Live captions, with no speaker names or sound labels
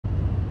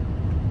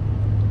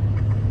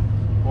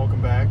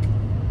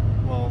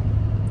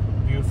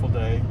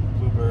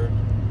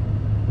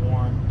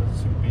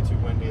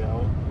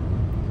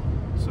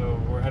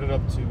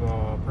up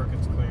to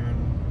Perkins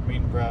Clearing,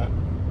 meeting Brett.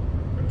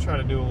 We're going to try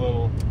to do a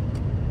little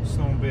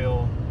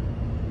snowmobile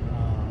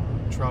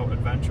trout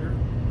adventure.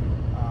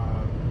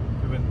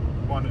 We've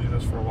been wanting to do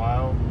this for a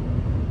while.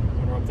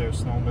 When we're up there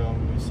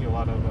snowmobiling, we see a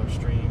lot of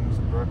streams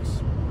and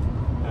brooks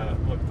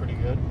that look pretty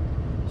good.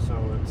 So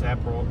it's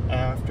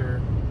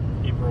after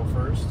April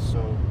 1st,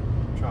 so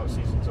trout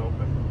season's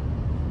open.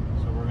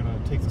 So we're going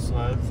to take the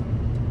sleds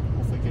and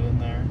hopefully get in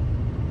there,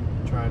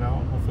 try it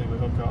out. Hopefully we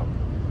hook up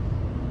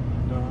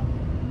and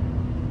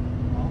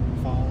well,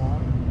 follow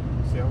along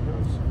and see how it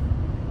goes.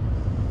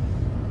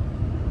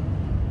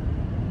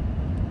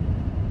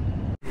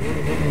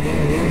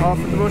 Off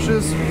in the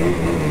bushes.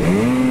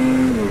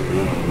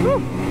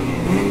 Woo.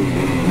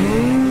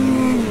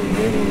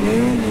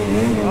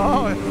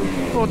 Oh, a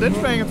little ditch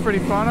banging's pretty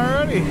fun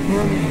already.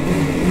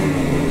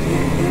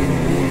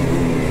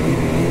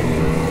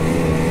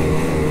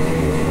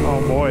 Oh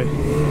boy,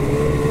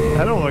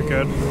 that don't look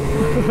good.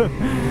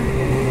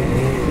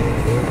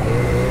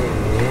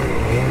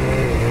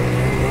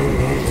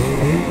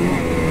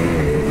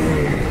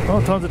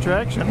 Oh, tons of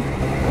traction.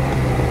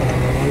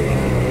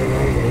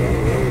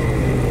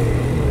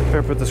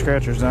 Better put the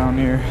scratchers down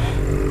here.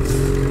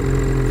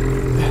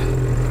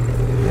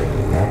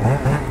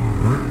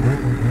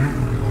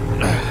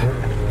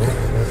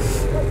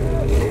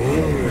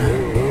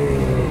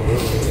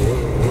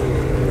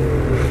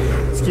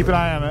 Let's keep an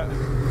eye on it.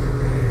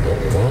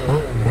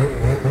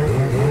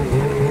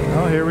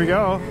 Oh, here we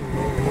go.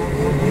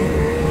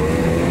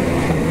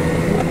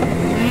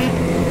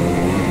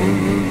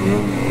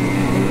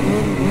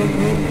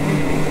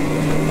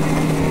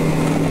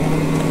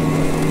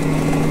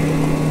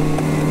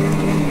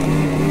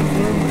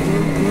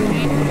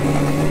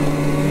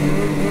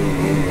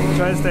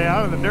 Try to stay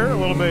out of the dirt a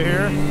little bit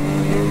here,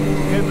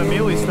 hitting the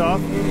mealy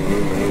stuff.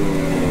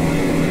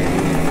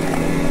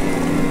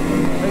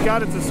 Thank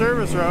God it's a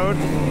service road.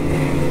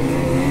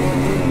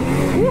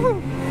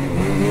 Woohoo!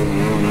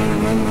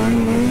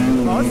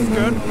 Oh, this is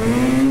good.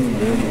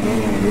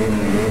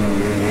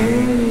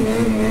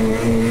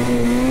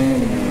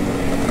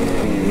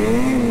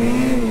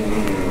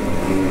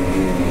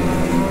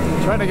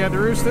 Trying to get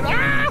roosted.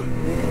 Ah!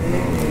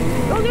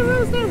 Don't get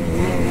roosted!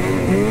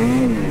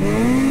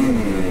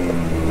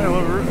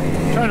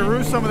 Trying to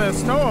roost some of that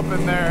snow up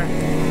in there,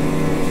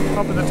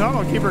 up in the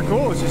tunnel, keep her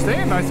cool. She's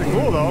staying nice and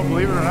cool though,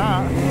 believe it or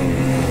not.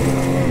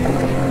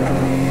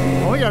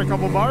 Only got a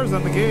couple bars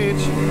on the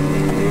gauge.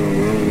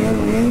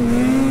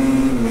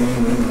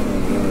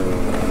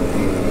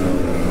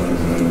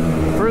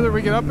 The further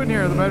we get up in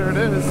here, the better it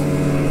is.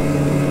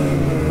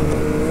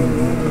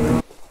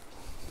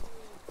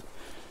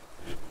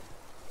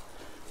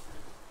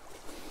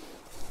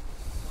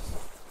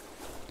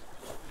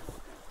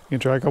 You can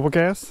try a couple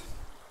casts?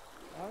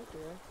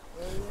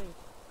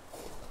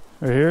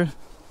 Right here?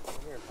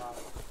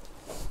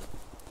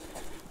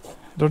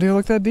 Don't even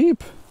look that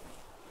deep.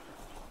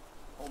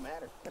 Won't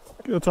matter.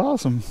 That's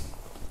awesome.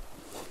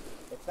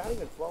 It's not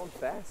even flowing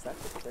fast.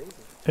 That's crazy.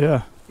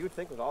 Yeah. You would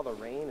think with all the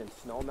rain and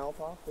snow melt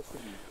off, this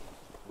would be...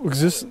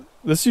 Because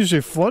this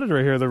usually flooded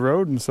right here, the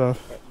road and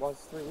stuff. It was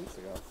 3 weeks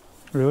ago.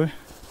 Really?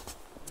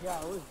 Yeah,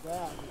 it was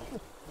bad.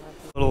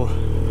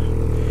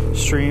 Little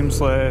stream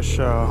slash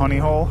honey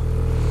hole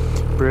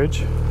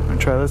bridge. I'm gonna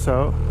try this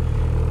out.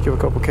 Give a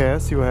couple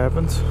casts, see what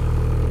happens.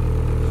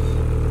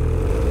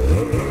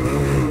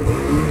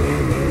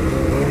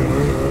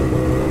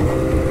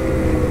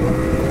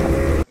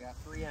 Got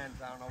 3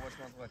 ends. I don't know which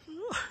one's which.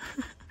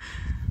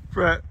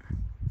 Brett,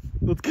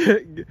 let's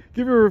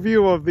give a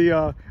review of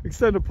the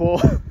extended pole.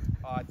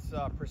 It's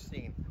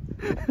pristine.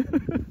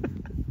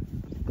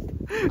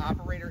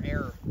 Operator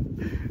error.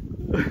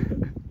 What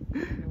do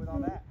you do with all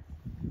that?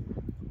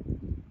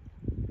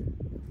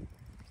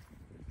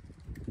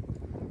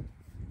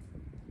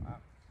 Wow,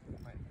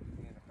 might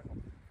be in a pickle.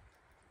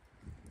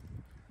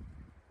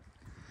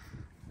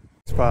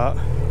 Spot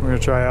we're gonna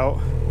try out.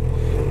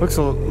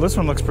 This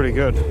one looks pretty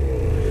good. A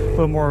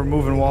little more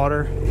moving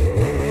water.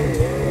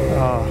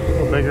 A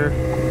little bigger.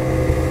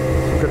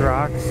 Good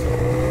rocks.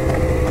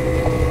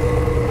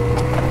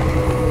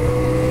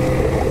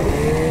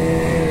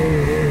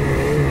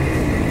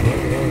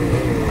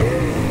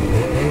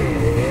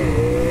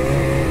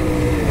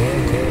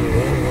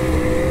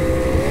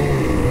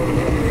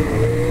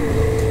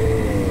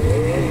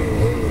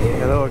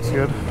 Yeah, that looks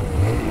good.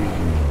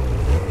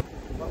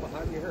 Well,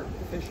 how do you hurt?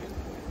 Fishing.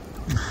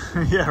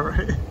 Yeah,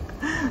 right.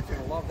 You're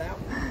gonna love that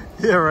one.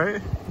 Yeah,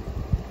 right.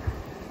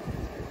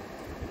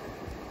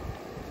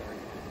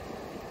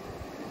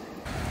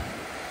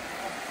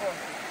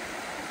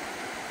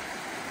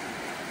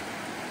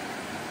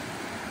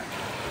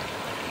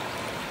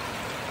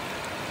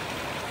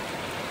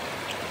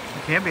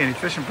 There can't be any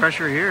fishing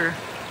pressure here.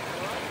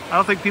 I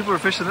don't think people are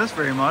fishing this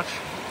very much.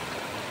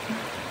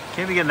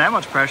 Can't be getting that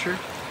much pressure.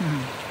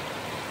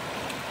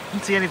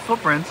 Didn't see any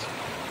footprints.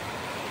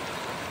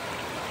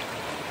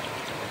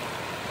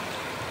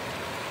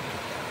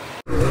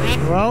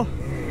 Well,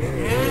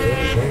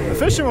 the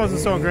fishing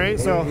wasn't so great,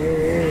 so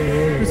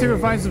let's see if we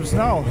find some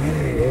snow.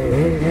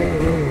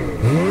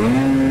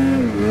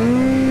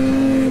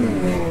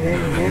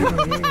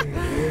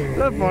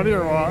 that funny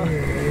or what?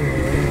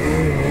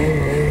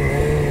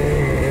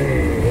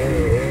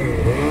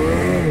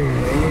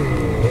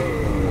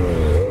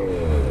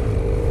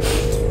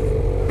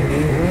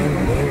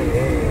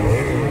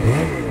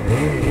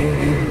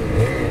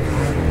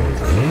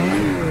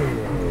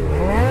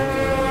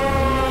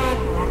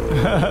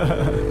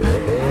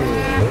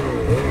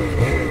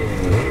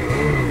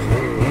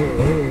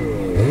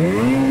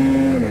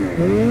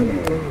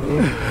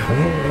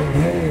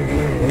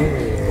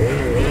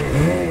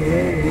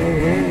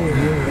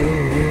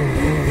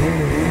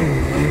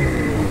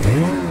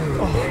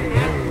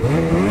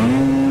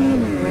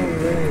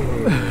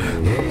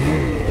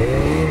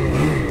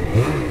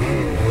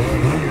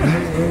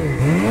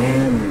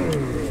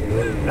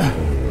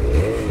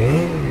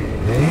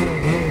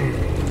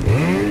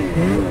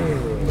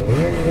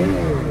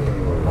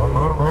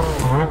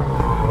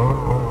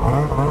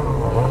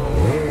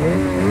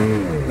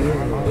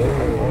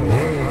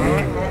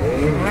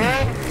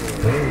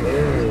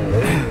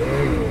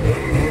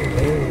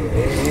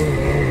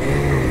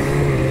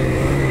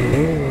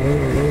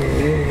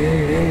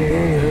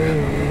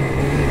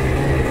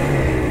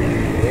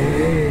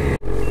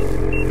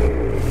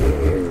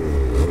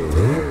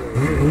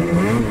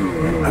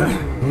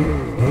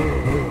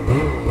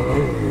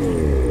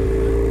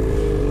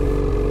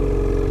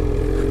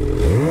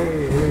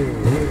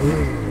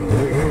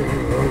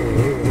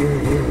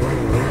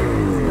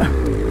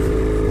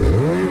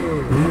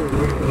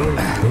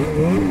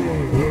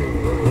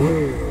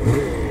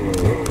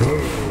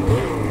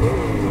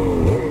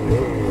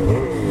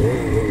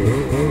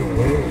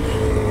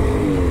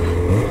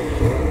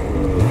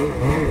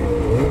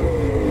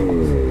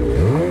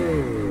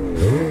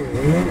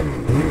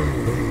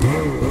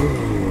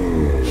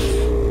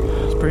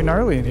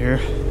 Gnarly in here.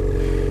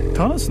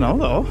 Ton of snow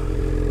though.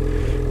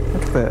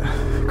 Look at that.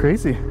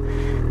 Crazy.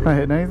 Not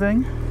hitting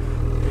anything.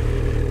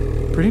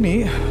 Pretty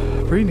neat.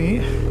 Pretty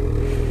neat.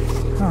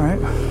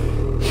 Alright.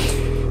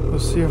 We'll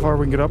see how far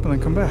we can get up and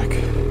then come back.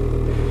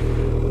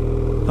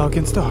 Not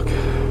getting stuck.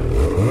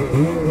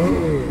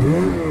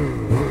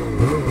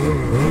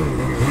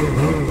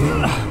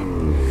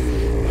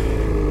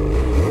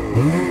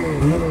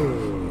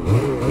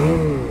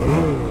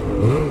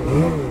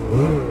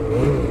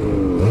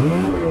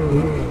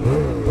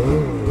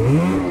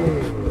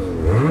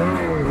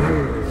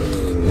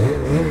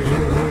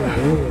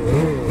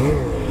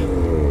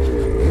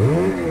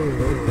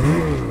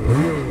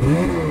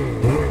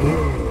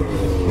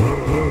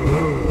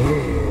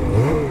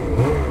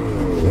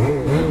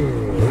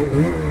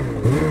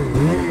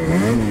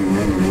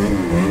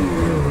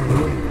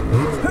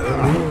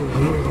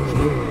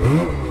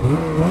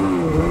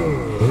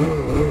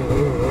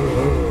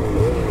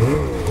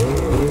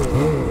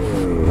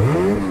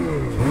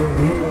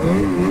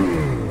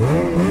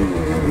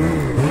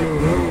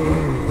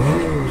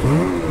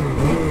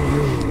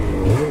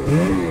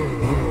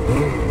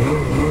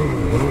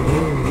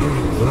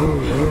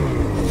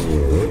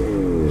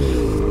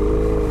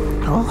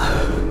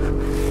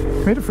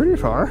 Made it pretty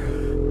far.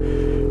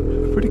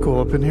 Pretty cool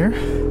up in here.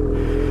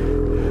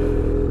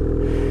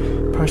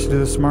 Probably should do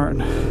this smart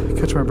and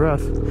catch my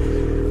breath.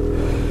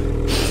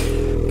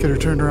 Get her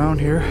turned around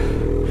here.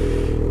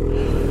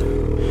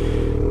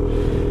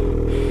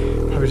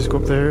 Probably just go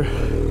up there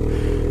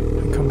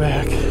and come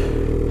back.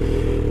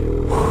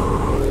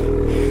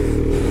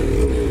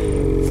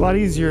 It's a lot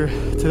easier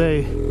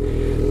today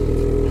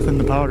than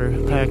the powder.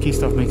 The kayaky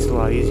stuff makes it a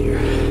lot easier.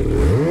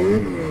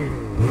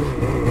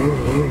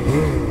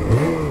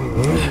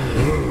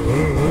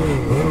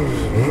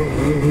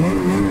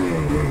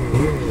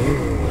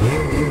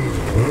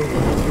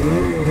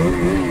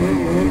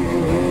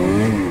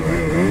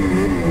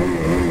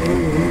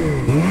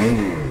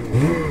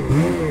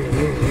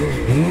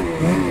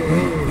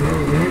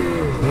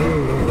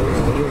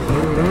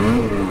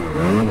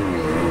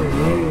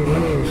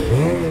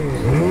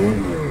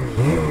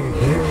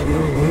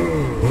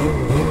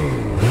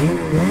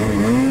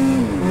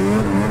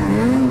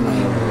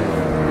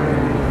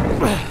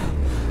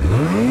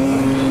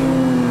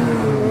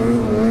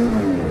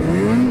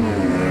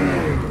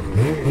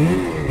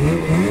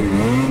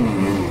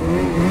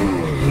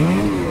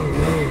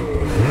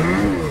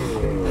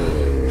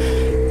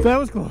 That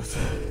was close.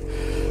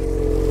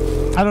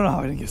 I don't know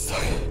how I didn't get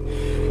stuck.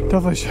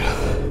 Definitely should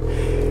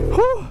have.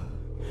 Whew.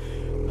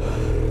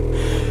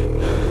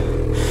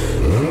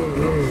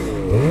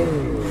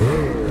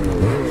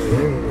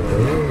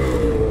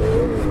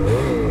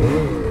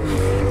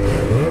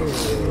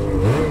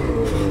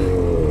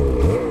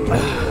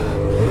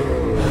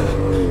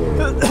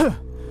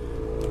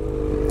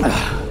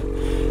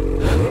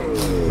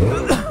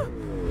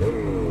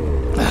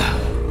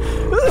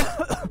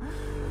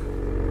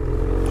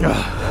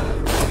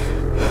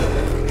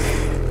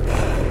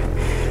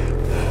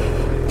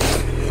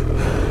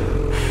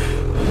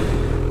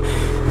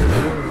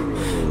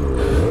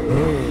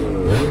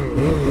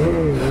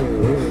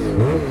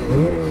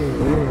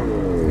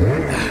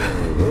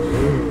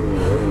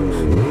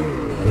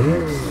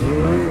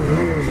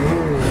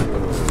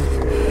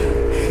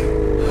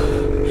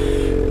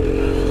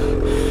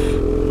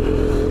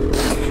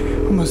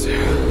 Almost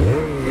there.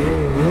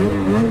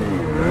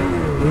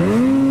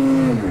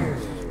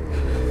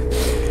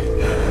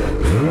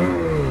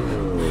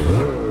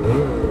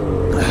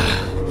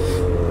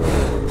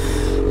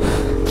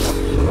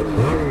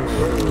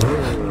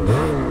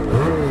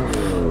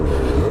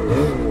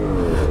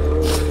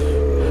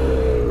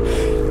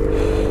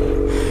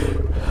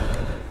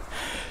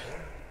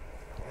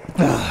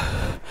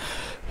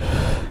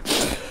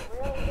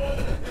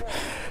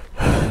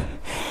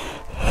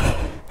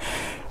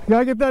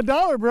 Gotta get that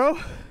dollar, bro.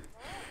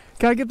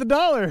 Gotta get the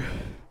dollar.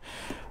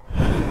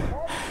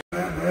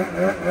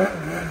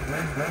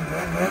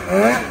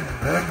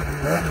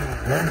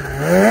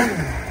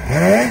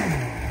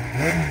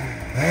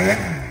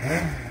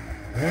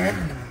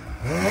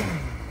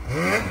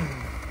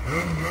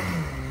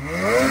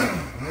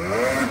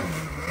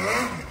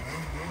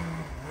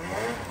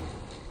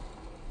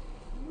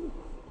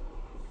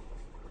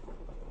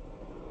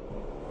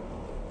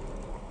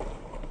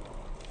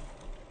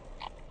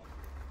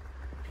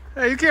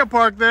 Hey, you can't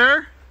park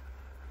there.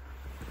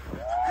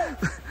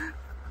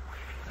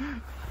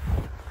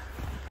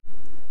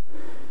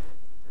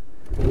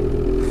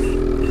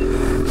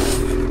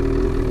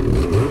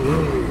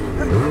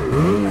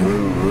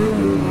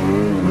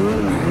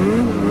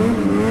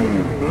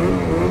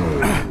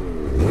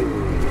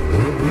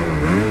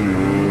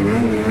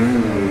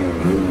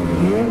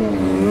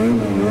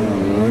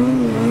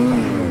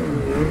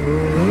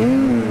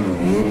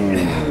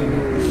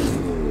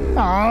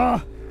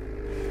 Ah,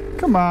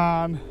 come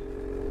on.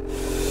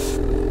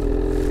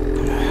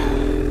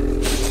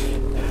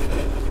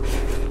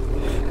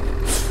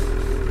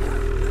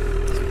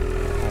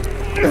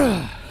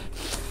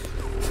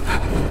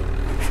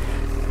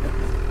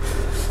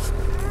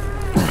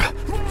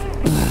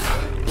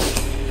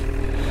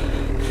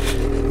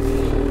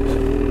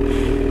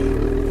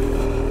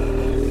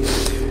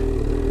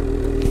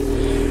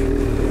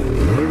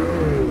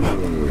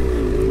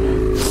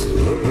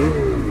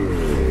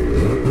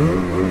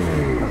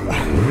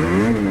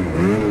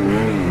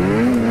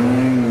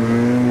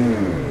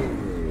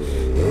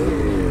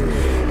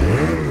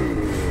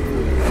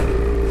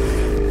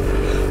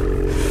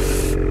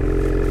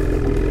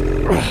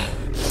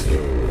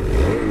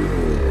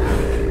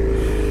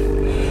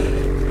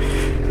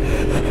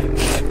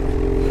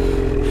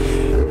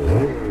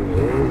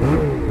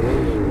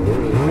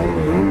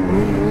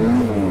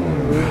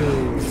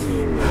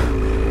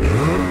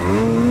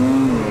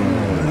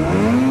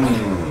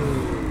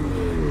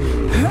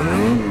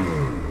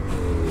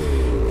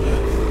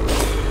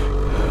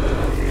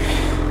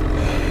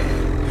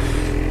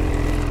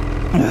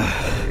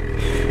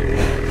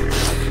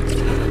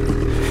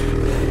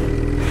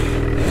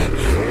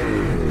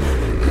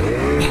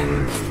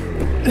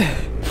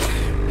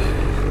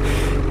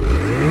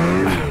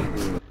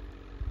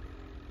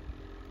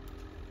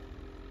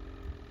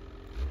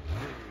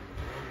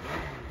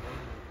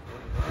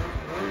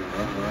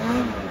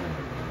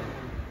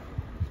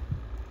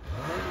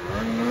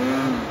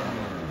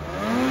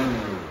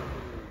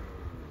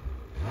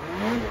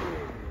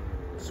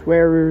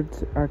 Swear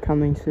words are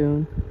coming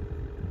soon.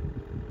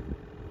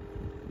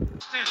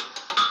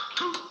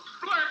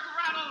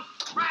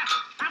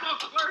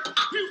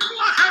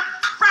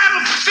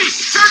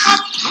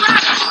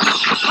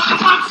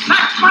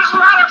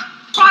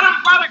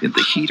 In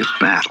the heat of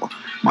battle,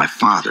 my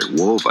father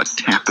wove a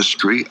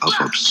tapestry of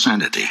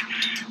obscenity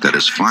that,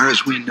 as far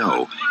as we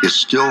know, is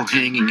still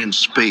hanging in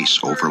space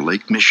over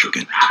Lake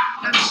Michigan.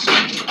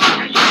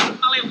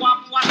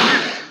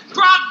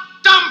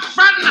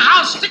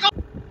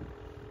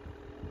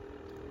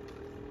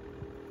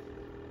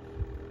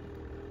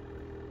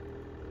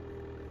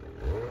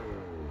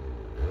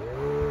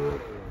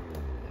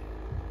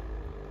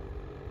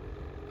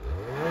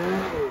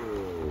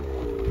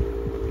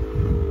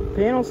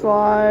 Panel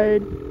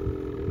slide.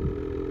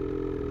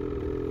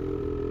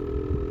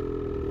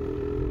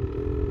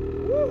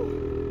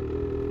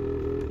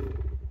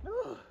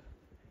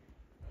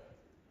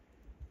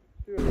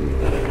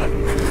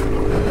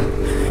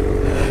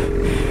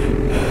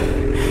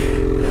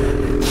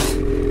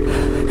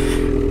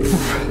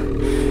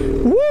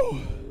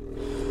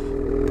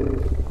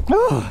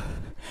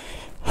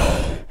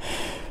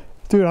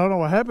 Dude, I don't know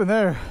what happened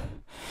there.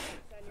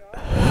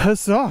 That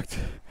sucked.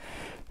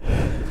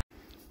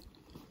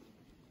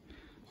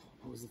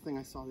 What was the thing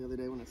I saw the other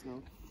day when it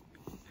snowed?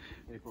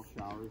 April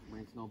showers,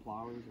 rain snow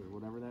plowers, or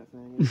whatever that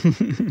thing is.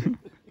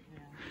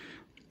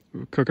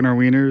 We're cooking our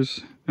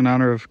wieners in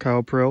honor of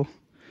Kyle Prill.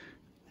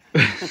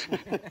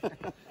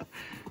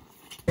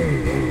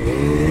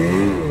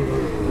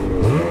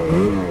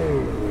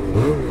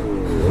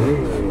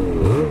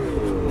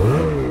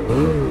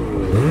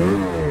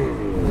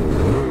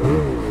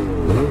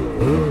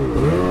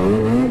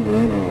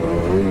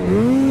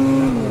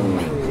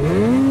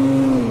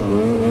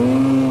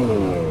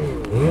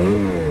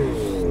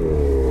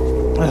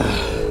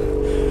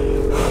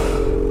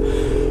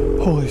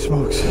 Holy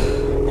smokes.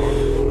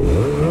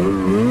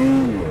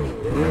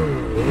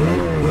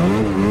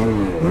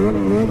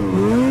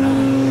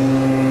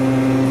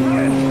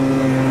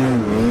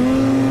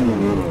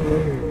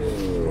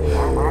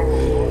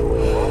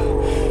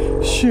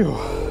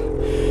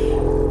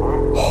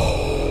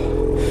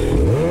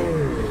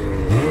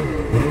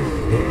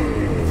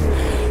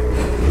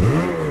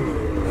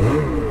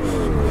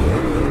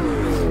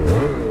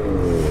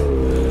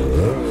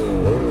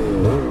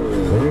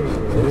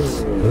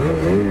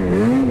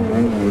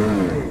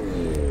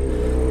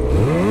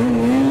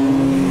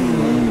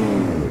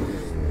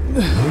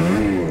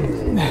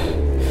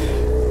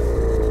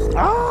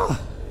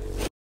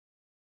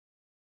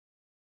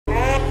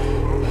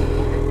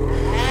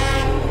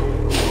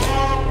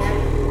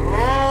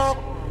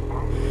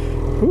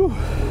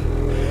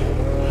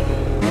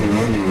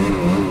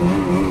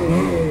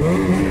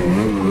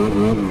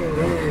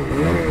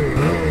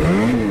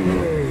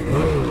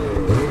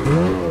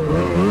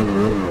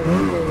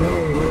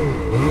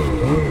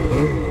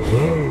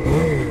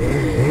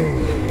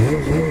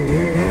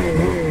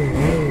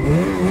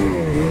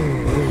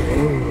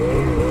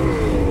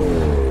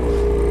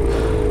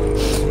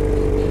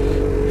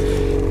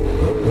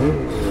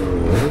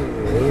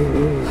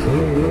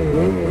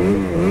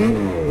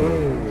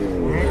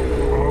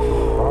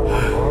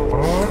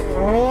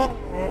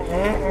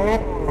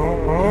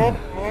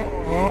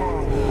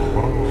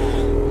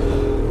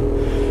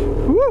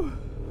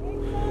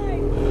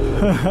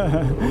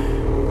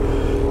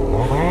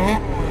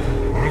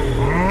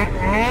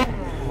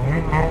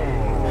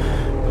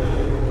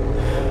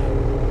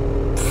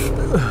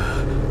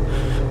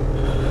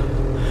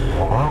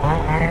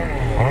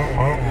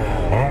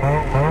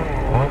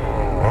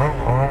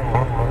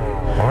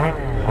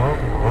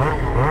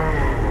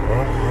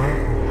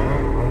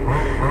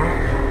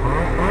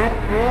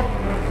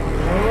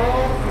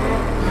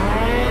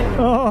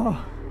 Oh.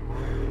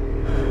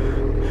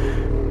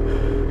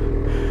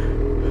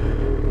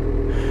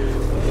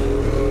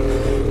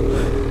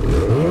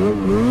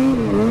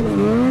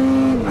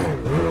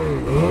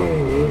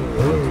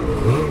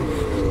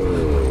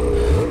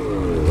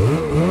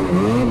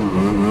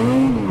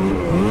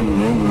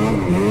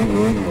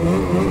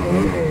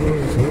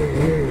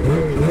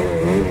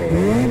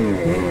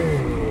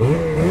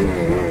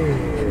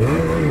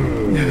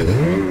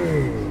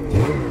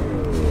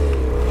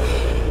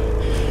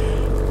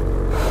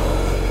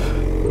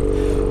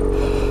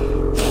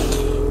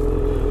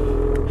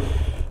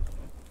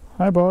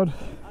 Hi, bud.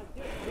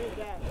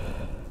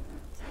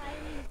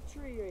 Tiny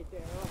tree right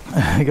there.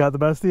 I got the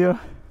best of you?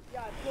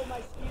 Yeah, I put my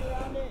ski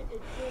around it.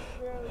 It just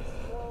barely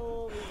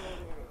slowly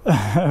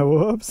moving.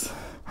 Whoops.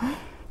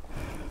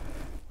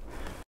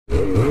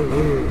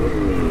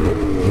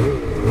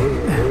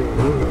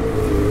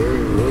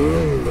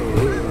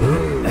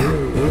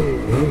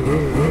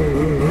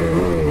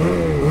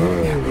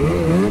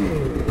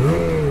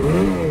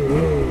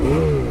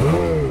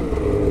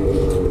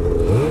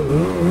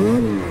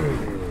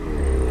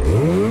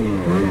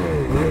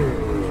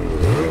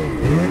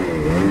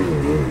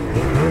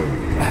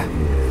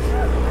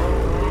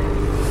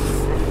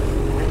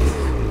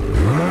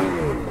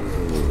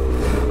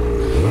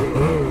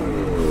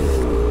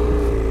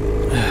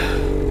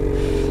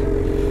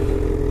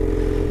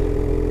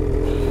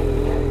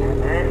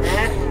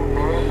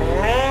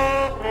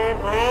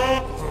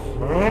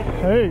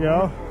 There you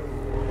go.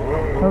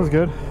 That was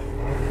good.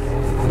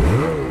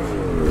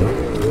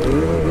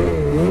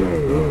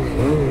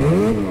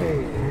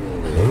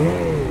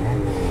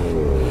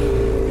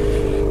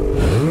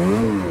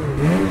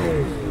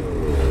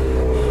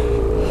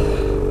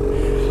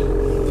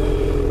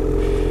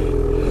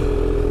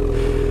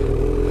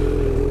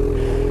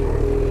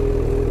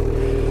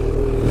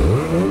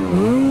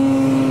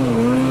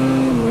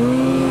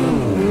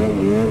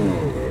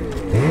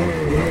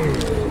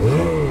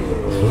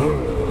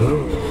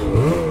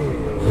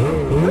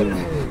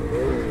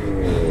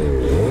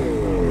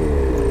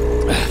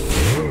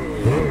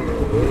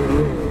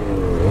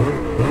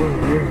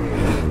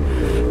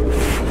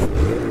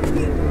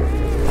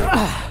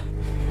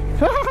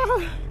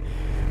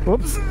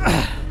 Whoops.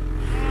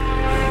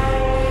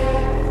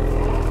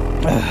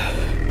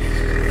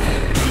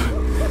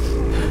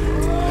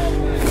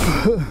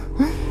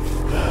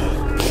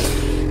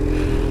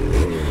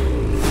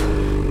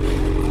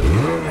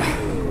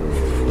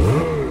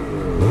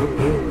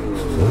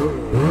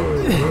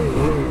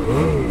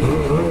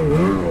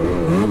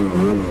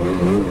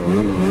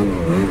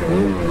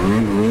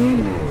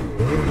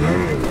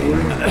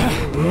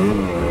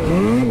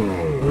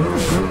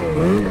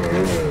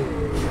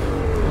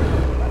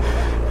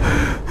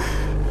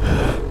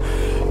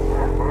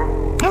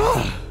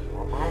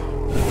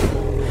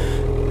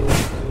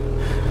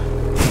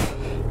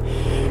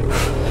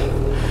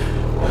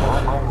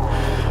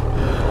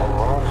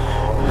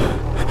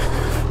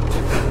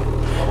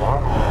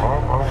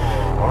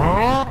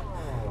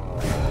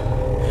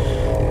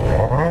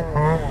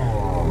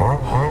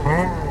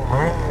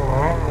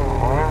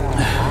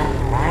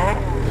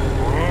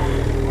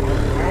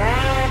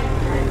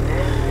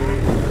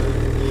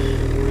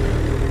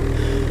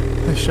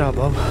 Nice shot,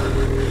 Bob.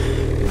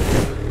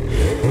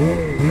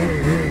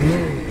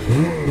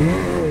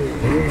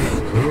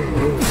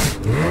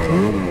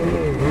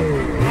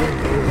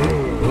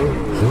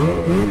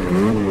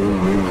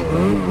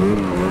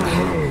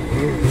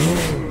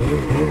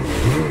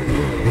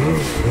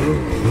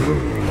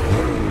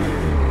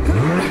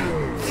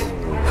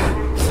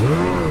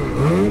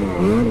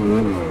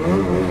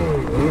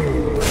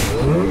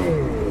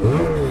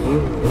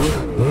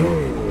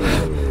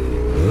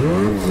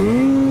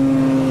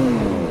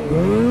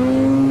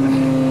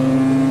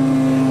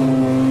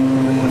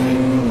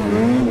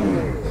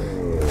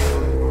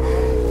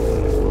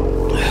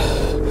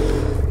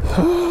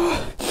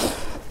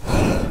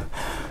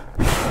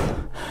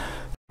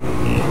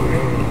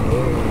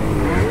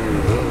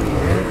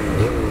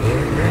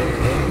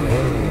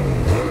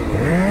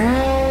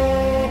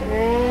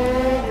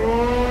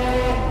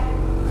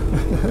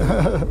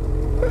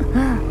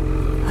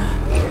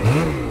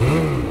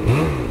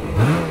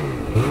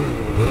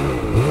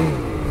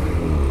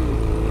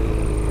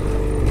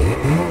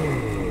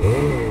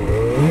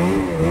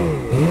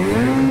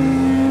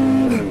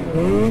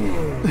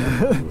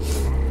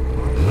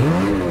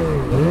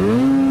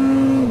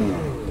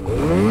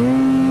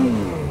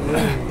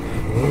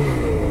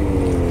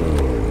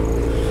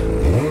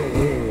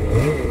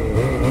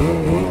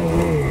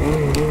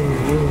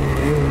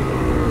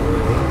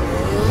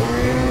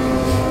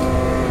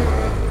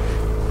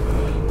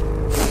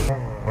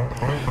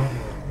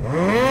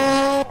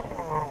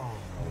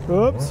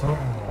 Oops.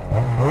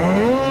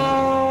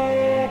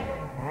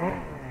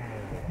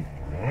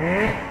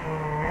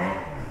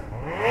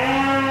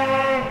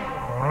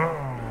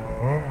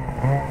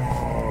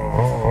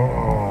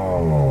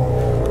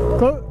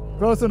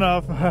 Close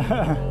enough.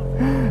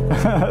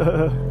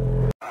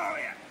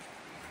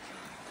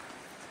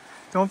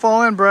 Don't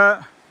fall in,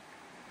 Brett.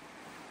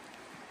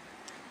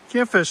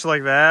 Can't fish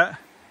like that.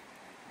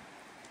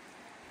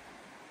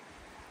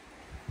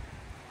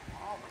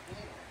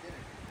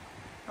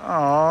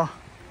 Oh,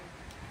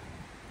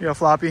 you got a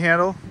floppy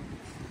handle?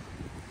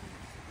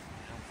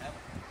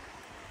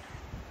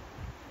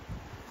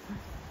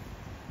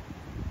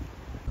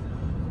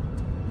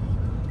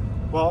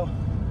 Well,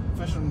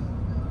 fishing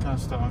kind of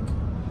stunk.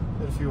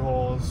 Hit a few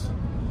holes,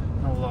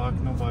 no luck,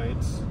 no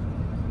bites.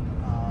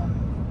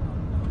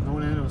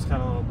 Going in, it was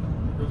kind of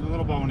a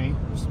little bony.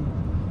 There's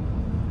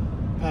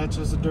some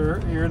patches of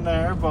dirt here and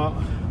there, but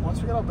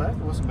once we got out back, it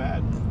wasn't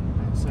bad.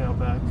 I sailed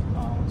back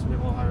once we get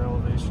a little higher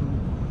elevation.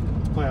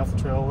 To play off the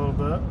trail a little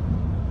bit.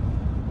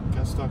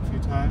 Got stuck a few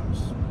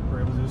times.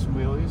 We're able to do some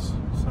wheelies,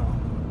 so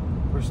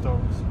we're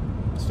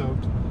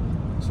stoked.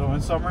 So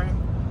in summary,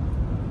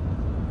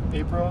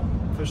 April,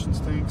 fishing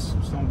stinks,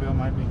 snowmobile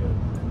might be good.